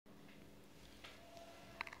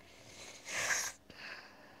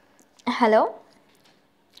Hello,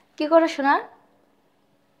 কি করো সোনা?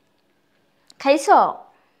 খাইছো?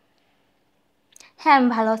 হ্যাঁ আমি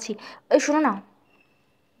ভালো আছি। ওই শোনো না,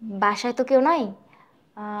 বাসায় তো কেউ নাই।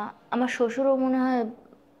 আমার শ্বশুরও মনে হয়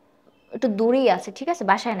একটু দূরেই আছে, ঠিক আছে,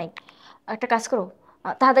 বাসায় নাই। একটা কাজ করো,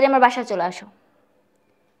 তাড়াতাড়ি আমার বাসায় চলে আসো।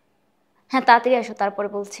 হ্যাঁ তাড়াতাড়ি আসো, তারপরে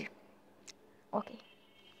বলছি। ওকে।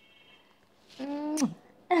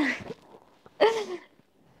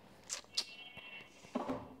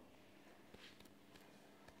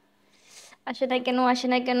 আসে না কেন, আসে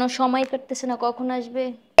না কেন, সময় কাটতেছে না, কখন আসবে?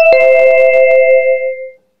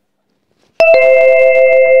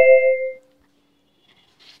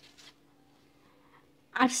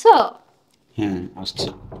 আসছো? হ্যাঁ, আসছে।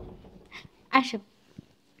 আসো।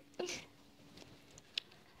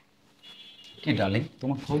 কি ডার্লিং,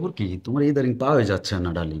 তোমার খবর কি? তোমার ইদারিং পাওয়া যাচ্ছে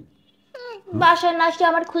না ডার্লিং। হ্যাঁ? বাসায় না আসলে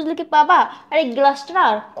আমার খুঁজলে কি পাবা? আর এই গ্লাসটা না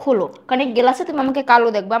আর খোলো, কারণ এই গ্লাসে তুমি আমাকে কালো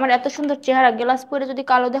দেখবে। আমার এত সুন্দর চেহারা, গ্লাস পরে যদি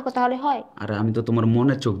কালো দেখো তাহলে হয়? আরে আমি তো তোমার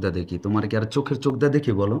মনের চোখদা দেখি, তোমার কি আর চোখের চোখদা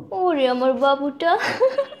দেখি বলো? ওরে আমার বাবুটা।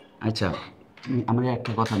 আচ্ছা, আমার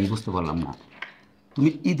একটা কথা আমি বুঝতে পারলাম না, তুমি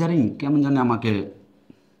ইদারিং কেমন জানি আমাকে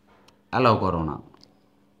অ্যালাউ করো না।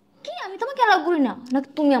 কি আমি তোমাকে অ্যালাউ করি না, নাকি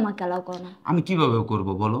তুমি আমাকে অ্যালাউ করো না? আমি কিভাবে করব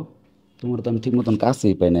বলো? তোমার তো আমি ঠিক মতন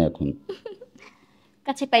কাছেই পাই না এখন।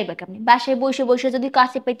 কাছে পাইবা কেমনি? বাসায় বসে বসে যদি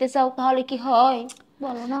কাছে পাইতে চাও তাহলে কি হয়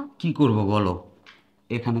বলো না? কি করব বলো?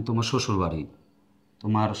 এখানে তোমার শ্বশুর বাড়ি,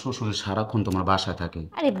 তোমার শ্বশুরের সারাক্ষণ তোমার বাসায় থাকে।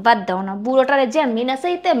 আরে বাদ দাও না, বুড়োটারে যেমনি আছে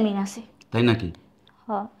তেমনি আছে। তাই নাকি? হ।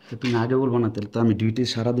 তো তুমি আগে বলবো না, তাহলে তো আমি ডিউটি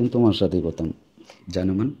সারাদিন তোমার সাথেই করতাম,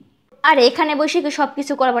 জানো মান। আর এখানে বসে কি সব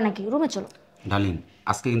কিছু করবা নাকি? রুমে চলো। ডার্লিং,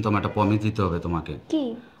 আজকে কিন্তু আমার একটা প্রমিস দিতে হবে তোমাকে। কি?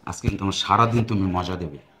 আজকে কিন্তু আমার সারাদিন তুমি মজা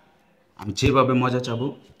দেবে। আমি যেভাবে মজা চাবো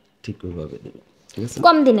ঠিক ওইভাবে দেবে, ঠিক আছে?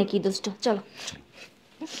 কম দিনে কি দুষ্ট, চলো।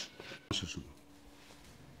 আসো, শোনো।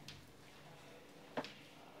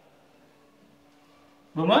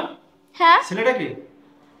 বৌমা, হ্যাঁ? ছেলেটা কি?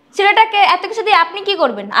 ছেলেটাকে এত কিছু দিয়ে আপনি কি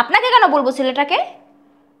করবেন? আপনাকে কেন বলবো ছেলেটাকে?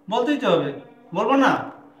 বলতেই তো হবে, বলবো না?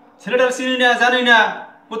 ছেলেটার চিনি না, জানি না,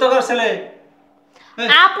 কোথাকার ছেলে। এই,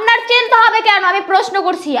 আপনার চিনতে হবে কেন? আমি প্রশ্ন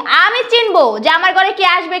করছি। আমি চিনবো যে আমার ঘরে কে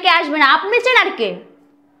আসবে কে আসবে না, আপনি চেনার কে?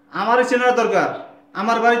 আমারই চেনার দরকার।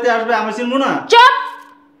 আমার বাড়িতে আসবে, আমি চিনবো না? চুপ!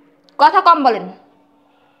 কথা কম বলেন।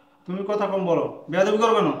 তুমি কথা কম বলো, বেয়াদবি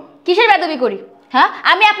করো কেন? কিসের বেদবি করি? হ্যাঁ,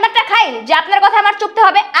 আমি আপনারটা খাই যে আপনার কথা আমার চুপতে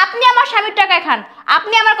হবে? আপনি আমার স্বামীর টাকায় খান,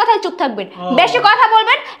 আপনি আমার কথায় চুপ থাকবেন। ও, বেশি কথা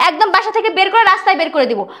বলবেন একদম বাসা থেকে বের করে রাস্তায় বের করে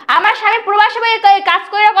দিব। আমার স্বামী প্রবাসে কাজ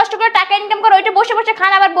করে কষ্ট করে টাকা ইনকাম করে, ওইটা বসে বসে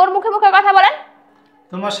খান, আবার বোর মুখে মুখে কথা বলেন।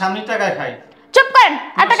 তোমার স্বামীর টাকায় খাই। চুপ করেন,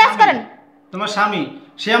 তোমার একটা কাজ স্বামী, করেন। তোমার স্বামী,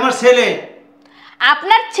 সে আমার ছেলে।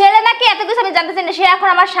 আপনার ছেলে নাকি এত কিছু আমি জানতে চাই না। সে এখন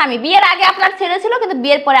আমার স্বামী, বিয়ের আগে আপনার ছেলে ছিল কিন্তু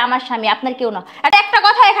বিয়ের পরে আমার স্বামী, আপনার কেউ না। এটা একটা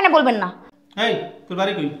কথা এখানে বলবেন না। এই, তোর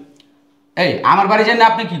বাড়ি কই? এই আমার বাড়ি জানি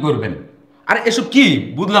আপনি কি করবেন? আরে এসব কি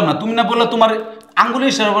বুঝলাম না। তুমি না বললে তোমার আঙ্গুলি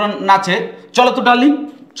ইশারা করে নাচে? চলো তো ডার্লিং,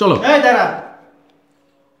 চলো। এই দাঁড়া,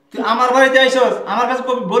 তুই আমার বাড়িতে আইসস, আমার কাছে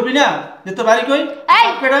বলবি না যে তোর বাড়ি কই? এই,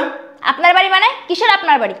 বাপ কেডা? আপনার বাড়ি মানে কিসের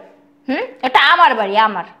আপনার বাড়ি? এটা আমার বাড়ি,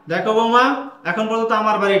 আমার। দেখো বৌমা, এখন পর্যন্ত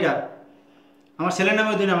আমার বাড়িটা আমার ছেলের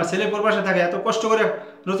নামে দিন। আমার ছেলে প্রবাসে থাকে, এত কষ্ট করে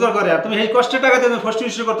রোজগার করে, আর তুমি এই কষ্টের টাকা দিয়ে ফষ্টি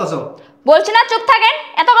নষ্ট করতেছো। বলছি না চুপ থাকেন,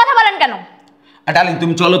 এত কথা বলেন কেন? ডার্লিং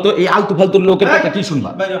তুমি চলো তো, এই আলতু ফালতু লোকের কথা কি শুনবা?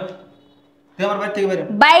 বাইরে হ। তুই আমার বাড়ি থেকে বাইরে হ।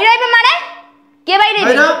 বাইরে হইবে মানে? কে বাইরে হইবে?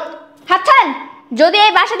 বাইরে হ। হাচ্ছান, যদি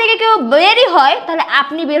এই বাসা থেকে কেউ বেরই হয় তাহলে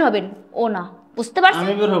আপনি বের হবেন, ও না। বুঝতে পারছেন?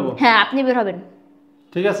 আমি বের হবো? হ্যাঁ আপনি বের হবেন।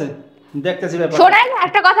 ঠিক আছে, দেখতেছি ব্যাপার। শোনেন,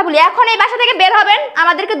 একটা কথা বলি, এখন এই বাসা থেকে বের হবেন,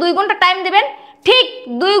 আমাদেরকে 2 ঘন্টা টাইম দিবেন। ঠিক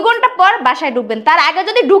 2 ঘন্টা পর বাসায় ঢুকবেন। তার আগে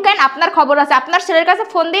যদি ঢুকেন আপনার খবর আছে, আপনার ছেলের কাছে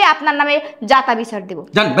ফোন দিয়ে আপনার নামে যাতা বিচার দিব।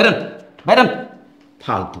 যান বেরান, বেরান,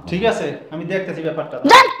 ফালতু। ঠিক আছে, আমি দেখতেছি ব্যাপারটা।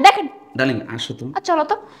 যান দেখেন। ডার্লিং আসো তো। আর চলো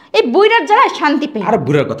তো, এই বুইড়ার জ্বালায় শান্তি পেয়ে। আর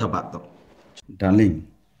বুড়ার কথা বাদ দাও। ডার্লিং,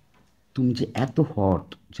 তুমি যে এত হট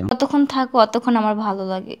জানো? যতক্ষণ থাকো অতক্ষণ আমার ভালো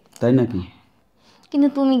লাগে, তাই নাকি? কিন্তু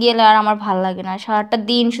তুমি গেলে আর আমার ভালো লাগে না। সারাটা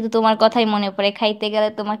দিন শুধু তোমার কথাই মনে পড়ে। খাইতে গেলে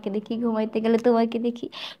তোমাকে দেখি, ঘুমাইতে গেলে তোমাকে দেখি,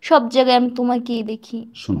 সব জায়গায় আমি তোমাকেই দেখি।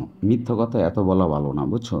 শোনো, মিথ্যা কথা এত বলা ভালো না,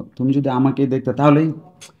 বুঝছো? তুমি যদি আমাকেই দেখতে তাহলেই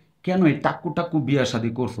কেন এই টাক্কু টাক্কু বিয়ে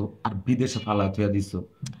শাদি করছো আর বিদেশে ফালা থুয়া দিছো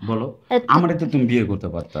বলো? আমারে তো তুমি বিয়ে করতে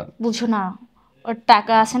পারতা। বুঝো না, ওর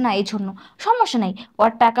টাকা আছে না, এই জন্য। সমস্যা নাই,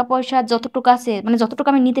 ওর টাকা পয়সা যতটুকু আছে, মানে যতটুকু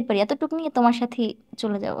আমি নিতে পারি এতটুকু নিয়ে তোমার সাথে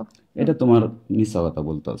চলে যাব। এটা তোমার মিথ্যা কথা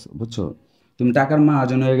বলতেছো, বুঝছো? তুমি টাকার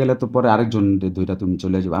মহাজন হয়ে গেলে তো পরে আরেকজন দুইটা তুমি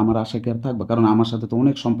চলে যাবে, আমার আশা কি আর থাকবে? কারণ আমার সাথে তো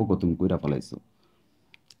অনেক সম্পর্ক তুমি কইরা ফেলাইছো।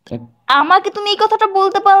 এক- আমাকে তুমি এই কথাটা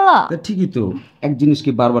বলতে পারলা? তা ঠিকই তো, এক জিনিস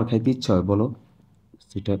কি বারবার খাইতে ইচ্ছা হয় বলো?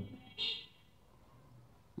 সেটা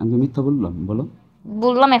আমি মিথ্যা বললাম বলো?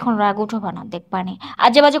 বললাম, এখন রাগ উঠাবা না, দেখবা নি।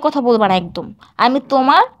 আজে বাজে কথা বলবা না একদম। আমি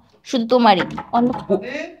তোমার শুধু তোমারই, অন্য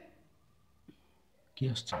কি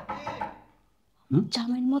আসছে?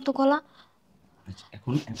 জামাইয়ের মতো গলা। আচ্ছা,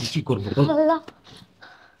 এখন এখন কি করবো? আল্লাহ,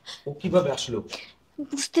 ও কিভাবে আসলো?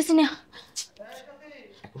 বুঝতেছি না।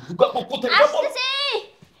 এখন লুকাবো কোথায়? এটা বলো। আসতেছি,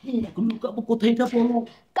 এখন লুকাবো কোথায়? এটা বলো।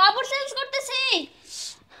 কাপড় চেঞ্জ করতেছি।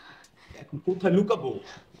 এখন কোথায় লুকাবো?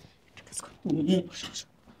 তুমি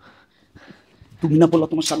তুমি না বললা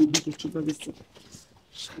তোমার স্বামী বিদেশ চলে গেছে?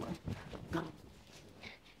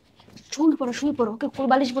 শুয়ে পড়ো, শুয়ে পড়ো, ওকে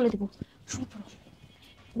কোলবালিশ বলে দেবো। শুয়ে পড়ো,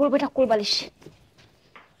 বলবো এটা কোলবালিশ।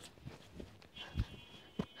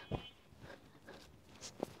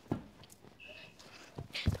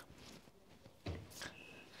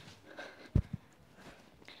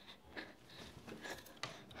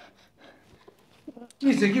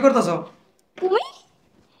 কিসে কি করতেছো? তুমি?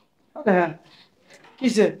 হ্যাঁ,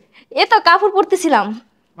 কিসে? এ তো কাপড় পরতেছিলাম।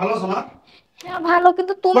 ভালো আছো না? হ্যাঁ ভালো,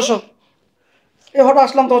 কিন্তু তুমি? বসো। এ হঠাৎ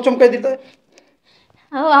আসলাম তো চমকাই দিতে।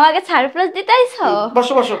 ও, আমাকে সারপ্রাইজ দিতে আইছো?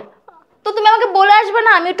 বসো বসো। তো তুমি আমাকে বলে আসবে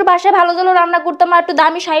না? আমি একটু বাসায় ভালো ভালো রান্না করতাম আর একটু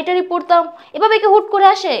দামি শাড়ি পরতাম। এভাবে কি হুট করে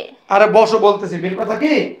আসে? আরে বসো বলতেছি। মেন কথা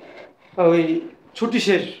কি, ওই ছুটি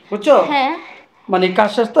শেষ বুঝছো, হ্যাঁ। মানে কাজ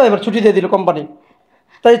শেষ তো, এবার ছুটি দিয়ে দিল কোম্পানি,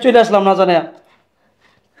 তাই চলে আসলাম না জানে।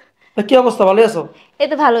 তা কি অবস্থা, ভালো আছো? এই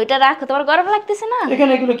তো ভালো, এটা রাখো, তোমার গরম লাগতেছে না?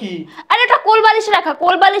 এখানে এগুলো কি? আরে এটা কোল বালিশ রাখা,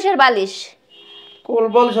 কোল বালিশের বালিশ। কোল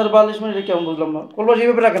বালিশ আর বালিশ মানে এটা কেমন বুঝলাম না। কোল বালিশ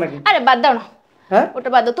এইভাবে রাখে নাকি? আরে বাদ দাও না, হ্যাঁ, ওটা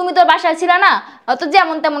বাদ দাও। তুমি তো বাসায় ছিল না, তো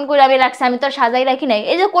যেমন তেমন করে আমি রাখছি, আমি তো আর সাজাই রাখি নাই।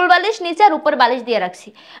 এই যে কোল বালিশ নিচে আর উপর বালিশ দিয়ে রাখছি।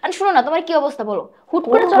 আর শোনো না, তোমার কি অবস্থা বলো? হুট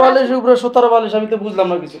কোল করে চলে আসো। বালিশের উপরে সুতার বালিশ, আমি তো বুঝলাম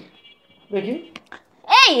না কিছু। দেখি।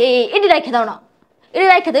 এই এই এটি রেখে দাও না, এটি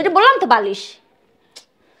রেখে দাও, এটি বললাম তো বালিশ।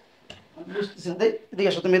 বুঝতেছি না। এদিকে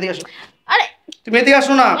আসো, তুমি এদিকে আসো। আরে তুমি এদিকে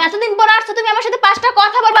আসো না। এতদিন পর আসছো তুমি, আমার সাথে পাঁচটা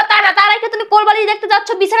কথা বলবা, তার আগে তুমি কোল বালিশ দেখতে যাচ্ছ,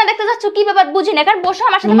 বিছানা দেখতে যাচ্ছ, কি ব্যাপার বুঝি না। কারণ বসো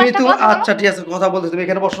আমার সাথে তুমি পাঁচটা তো কথা বলো। আচ্ছা ঠিক আছে, কথা বলতে তুমি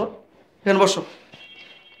এখানে বসো, এখানে বসো।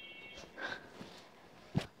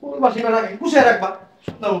 কোল বালিশ রাখে কুশায় রাখবা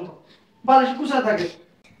সুন্দর মতো। বালিশ কুশায় থাকে,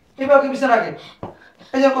 এভাবে বিছানা রাখে।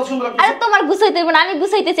 এই যে কত সুন্দর আরে লাগছে। তোমার গুছাইতে হবে না, আমি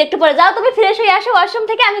গুছাইতেছি। একটু পরে যাও, তুমি ফ্রেশ হয়ে আসো ওয়াশরুম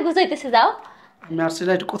থেকে, আমি গুছাইতেছি, যাও। আমি আসছি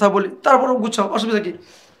না, একটু কথা বলি, তারপরে গুছাও, অসুবিধা কি?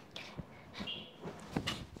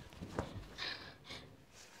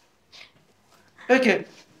 এই কে?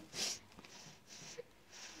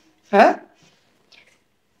 হ্যাঁ,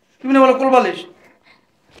 তুমি না বলো কোল বালিশ?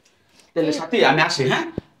 তাহলে সাথী আমি আসি, হ্যাঁ?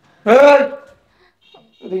 এই,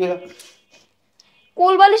 এদিকে আয়।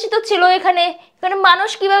 কোল বালিশই তো ছিল এখানে, এখানে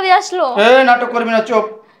মানুষ কিভাবে আসলো? এই নাটক করবি না, চুপ।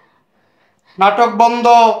 নাটক বন্ধ,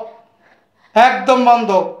 একদম বন্ধ।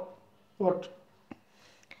 ওঠ।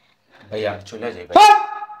 ভাই আমি চলে যাই ভাই। চুপ!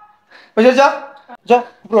 ওই যে যা, যা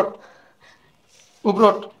উপর ওঠ, উপর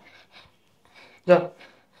ওঠ, যা।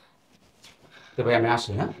 তো ভাই আমি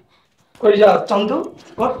আসি, হ্যাঁ? ওই যা চান্দু,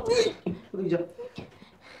 ওঠ, ওই যা।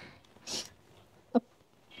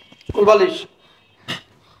 কোল বালিশ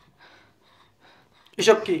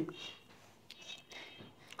এসব কি?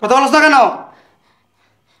 কথা বলছ না কেন?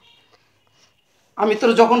 আমি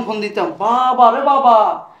তোর যখন ফোন দিতাম, বাবা রে বাবা,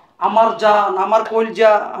 আমার জান, আমার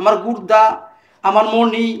কলজা, আমার গুর্দা, আমার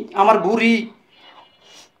মনি, আমার ভুঁড়ি,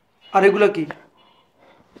 আর এগুলো কি?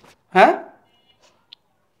 হ্যাঁ,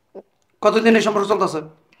 কতদিন এই সম্পর্ক চলতেছে?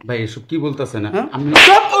 ভাই এসব কি বলতেছেন? হ্যাঁ, আমি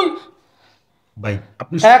চুপ! ভাই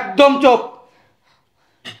আপনি একদম চুপ।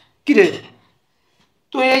 কি রে,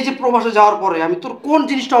 তুই এই যে প্রবাসে যাওয়ার পরে আমি তোর কোন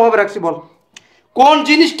জিনিসটা অভাবে রাখছি বল? কোন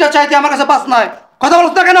জিনিসটা চাইতে আমার কাছে পাস নাই? কথা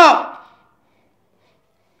বলছ না কেন?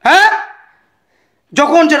 হ্যাঁ,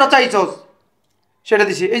 যখন যেটা চাইছস সেটা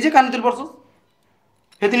দিছি। এই যে কানে তুল পড়ছস,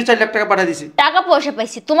 সেদিন 4 লাখ টাকা পাঠিয়ে দিছি। টাকা পয়সা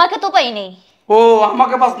পাইছি, তোমাকে তো পাই নাই। ও,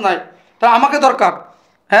 আমাকে পাস নাই, তা আমাকে দরকার।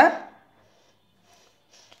 হ্যাঁ,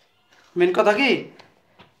 মেন কথা কি,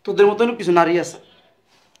 তোদের মতন কিছু নারী আছে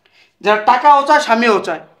যারা টাকাও চায়, স্বামীও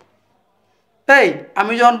চায়। এই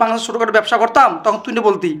আমি যখন বাংলাদেশ ছোটখাটো ব্যবসা করতাম, তখন তুই না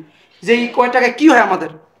বলতি যে এই কয় টাকায় কি হয়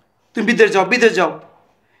আমাদের, তুমি বিদেশ যাও, বিদেশ যাও।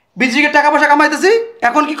 বিদেশে টাকা পয়সা কামাইতেছি,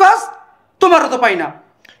 এখন কি কাজ? তোমারও তো পাই না।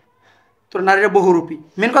 তোর নারীরা বহুরূপী।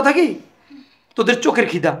 মেন কথা কি, তোদের চোখের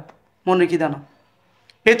খিদা, মনের খিদা না।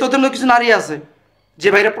 এই তোদের মধ্যে কিছু নারী আছে যে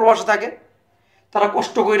বাইরে প্রবাসে থাকে, তারা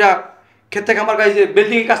কষ্ট কইরা, খেতে খামার গাইছে,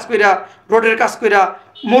 বিল্ডিংয়ে কাজ কইরা, রোডের কাজ কইরা,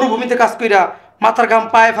 মরুভূমিতে কাজ কইরা, মাথার ঘাম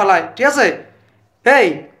পায়ে ফেলায়, ঠিক আছে? এই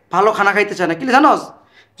ভালো খানা খাইতে চায় না, কি জানোস?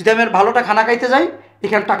 যদি আমি আর ভালোটা খানা খাইতে যাই,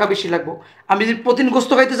 এখানে টাকা বেশি লাগবো। আমি যদি প্রতিদিন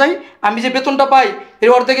গোস্ত খাইতে যাই, আমি যে বেতনটা পাই এর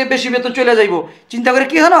অর্ধেকের বেশি বেতন চলে যাইব। চিন্তা করে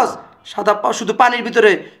কি জানোস, শুধু পানির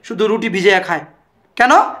ভিতরে শুধু রুটি ভিজিয়ে খায়।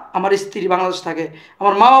 কেন? আমার স্ত্রী বাংলাদেশ থাকে,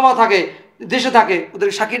 আমার মা বাবা থাকে দেশে থাকে,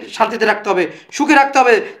 ওদেরকে শান্তিতে রাখতে হবে, সুখে রাখতে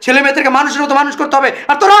হবে, ছেলে মেয়েদেরকে মানুষের মতো মানুষ করতে হবে।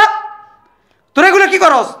 আর তোরা তোরা এগুলো কি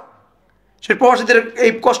করস? সে প্রবাসীদের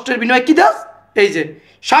এই কষ্টের বিনিময়ে কি দাস? এই যে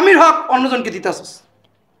স্বামীর হক অন্যজনকে দিতেছস,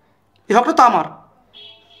 এই হকটা তো আমার,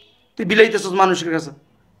 তুই বিলাইতেছস মানুষের কাছে।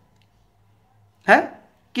 হ্যাঁ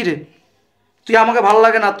কি রে, তুই আমাকে ভালো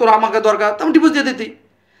লাগে না, তোর আমাকে দরকার, আমি ডিভোর্স দিয়ে দিতি।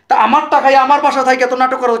 তা আমার টাকায় আমার বাসা থেকে এত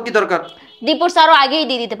নাটক করার কি দরকার? ডিভোর্স আরো আগেই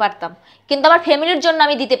দিয়ে দিতে পারতাম, কিন্তু আমার ফ্যামিলির জন্য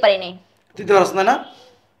আমি দিতে পারিনি। দিতে পারস না?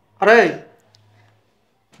 আরে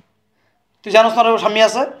তুই জানোস না ওর স্বামী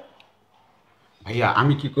আছে? ভাইয়া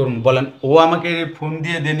আমি কি করব বলেন, ও আমাকে ফোন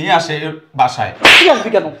দিয়ে নিয়ে আসে বাসায়। তুই আসবি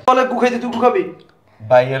কেন? বলে গু খাইতে তুই গু খাবি?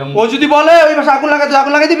 ভাই এরম, ও যদি বলে ওই বাসা আগুন লাগাই, তুই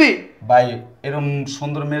আগুন লাগাই দিবি? ভাই এরম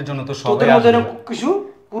সুন্দর মেয়ের জন্য তো সবাই তোদের মধ্যে আসবে। এরকম কিছু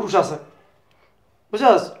পুরুষ আছে,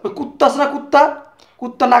 বুঝছস? ওই কুত্তা আছে না, কুত্তা,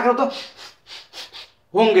 কুত্তা না খেলে তো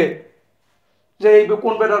ভঙ্গে, যে এই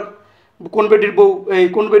কোন বেটার, কোন বেটির বউ, এই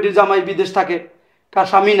কোন বেটির জামাই বিদেশ থাকে, কার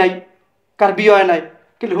স্বামী নাই, কার বিয়ে হয় নাই,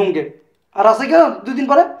 কিন্তু হুঙ্গে। আর আছে কেন 2 দিন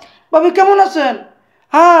পরে, বাবু কেমন আছেন,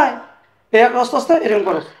 হাই, এই এক আস্তে আস্তে এরকম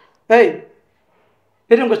করো, এই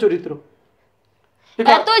এরকম করে চরিত্র। ঠিক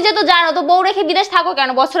আছে? তুই যে তো জানো তো বউ রেখে বিদেশ থাকো কেন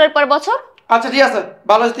বছরের পর বছর? আচ্ছা ঠিক আছে,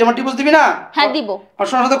 ভালো আছে, তুই আমার ডিভোর্স দিবি না? হ্যাঁ দিব। আর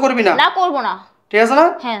শোনার সাথে করবি না? না করবো না। ঠিক আছে না?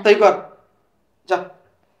 হ্যাঁ। তাই কর, যা,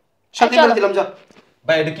 সাথে চলো। করে দিলাম, যা।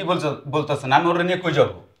 ভাই এটা কি বলতেছেন? আমি ওরে নিয়ে কই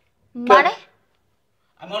যাবো? মানে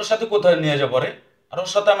আমি ওর সাথে কোথায় নিয়ে যাবো রে? আর ওর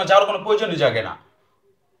সাথে আমার যাওয়ার কোনো প্রয়োজনই জাগে না।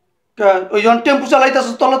 ওই যখন টেম্পু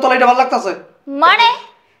চালাইতেছিস তলে তলে, এটা ভালো লাগতেছে? মানে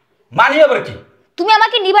মানি আবার কি? তুমি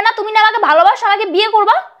আমাকে নিবে না, তুমি না আমাকে ভালোবাসো, আমাকে বিয়ে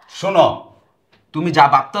করবা? শোনো, তুমি যা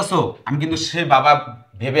ভাবতেছো আমি কিন্তু সে বাবা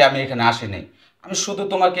ভেবে আমি এখানে আসি নাই। আমি শুধু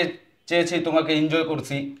তোমাকে চেয়েছি, তোমাকে এনজয়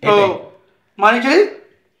করছি ও এটাই। মানে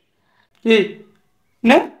কি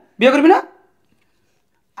নে বিয়ে করবি না?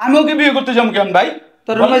 আমি ওকে বিয়ে করতে যাবো কেমন ভাই?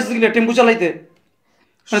 তোর রোমাইস দিলে টেম্পু চালাইতে,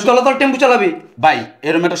 মানে তলে তলে টেম্পু চালাবি? ভাই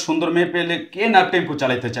এরকম একটা সুন্দর মেয়ে পেলে কে না টেম্পো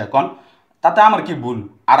চালাইতে চায় কন? তাতে আমার কি ভুল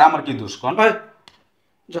আর আমার কি দোষ কন? ওই,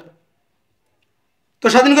 যা, তো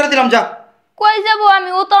স্বাধীন করে দিলাম, যা। কই যাবো আমি?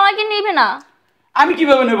 ও তো আমাকে নিবে না। আমি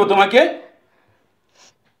কিভাবে নেবো তোমাকে?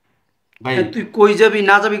 ভাই তুই কই যাবি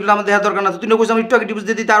না যাবি এগুলো আমার দেখার দরকার না। তুই না কইস আমি একটু আগে ডিভোর্স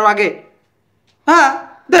দিয়ে দিতে, আরো আগে। হ্যাঁ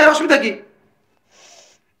দেখ, অসুবিধা কি?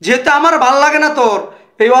 যেহেতু আমার ভাল লাগে না তোর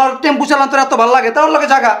এই টেম্পু চালান, তোর এত ভাল লাগে, তার লাগে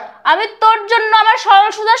জায়গা। আমি তোর জন্য আমার সরল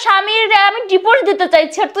সোজা স্বামীর আমি ডিভোর্স দিতে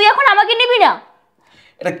চাইছি, আর তুই এখন আমাকে নিবি না?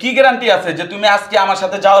 এটা কি গ্যারান্টি আছে যে তুমি আজকে আমার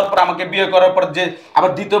সাথে যাওয়ার পর, আমাকে বিয়ে করার পর যে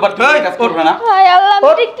আবার দ্বিতীয়বার তুমি এই কাজ করবে না? হায় আল্লাহ, আমি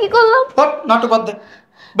এটা কি করলাম? হট, নাটক বাদ দে,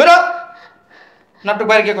 বেরো, নাটক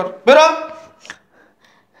বাইরে গিয়ে কর, বেরো,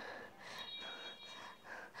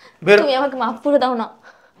 বেরো। তুমি আমাকে মাফ করে দাও না।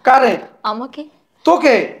 কারে? আমাকে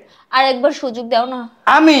তোকে আর একবার সুযোগ দাও না।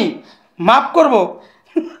 আমি মাফ করব?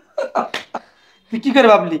 তুই কি করে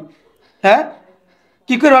ভাবলি? হ্যাঁ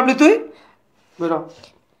কি করে ভাবলি তুই? বেরো,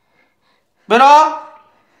 বেরো,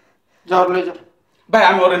 যাও, লয়ে যাও, ভাই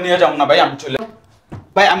আমি ওরে নিয়ে যাবো না ভাই, আমি চলে,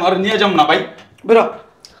 ভাই আমি ওরে নিয়ে যাবো না ভাই। বেরো,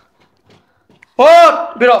 ও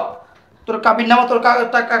বেরো। তোর কাবির নামা, তোর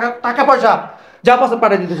টাকা পয়সা যা পাশে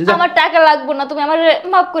পাঠিয়ে দিতেছি, যা। আমার টাকা লাগবে না, তুমি আমার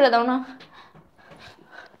মাফ করে দাও না।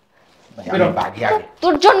 ভাই আমি বাগি আগে।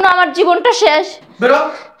 তোর জন্য আমার জীবনটা শেষ। বেরো,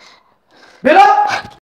 বেরো।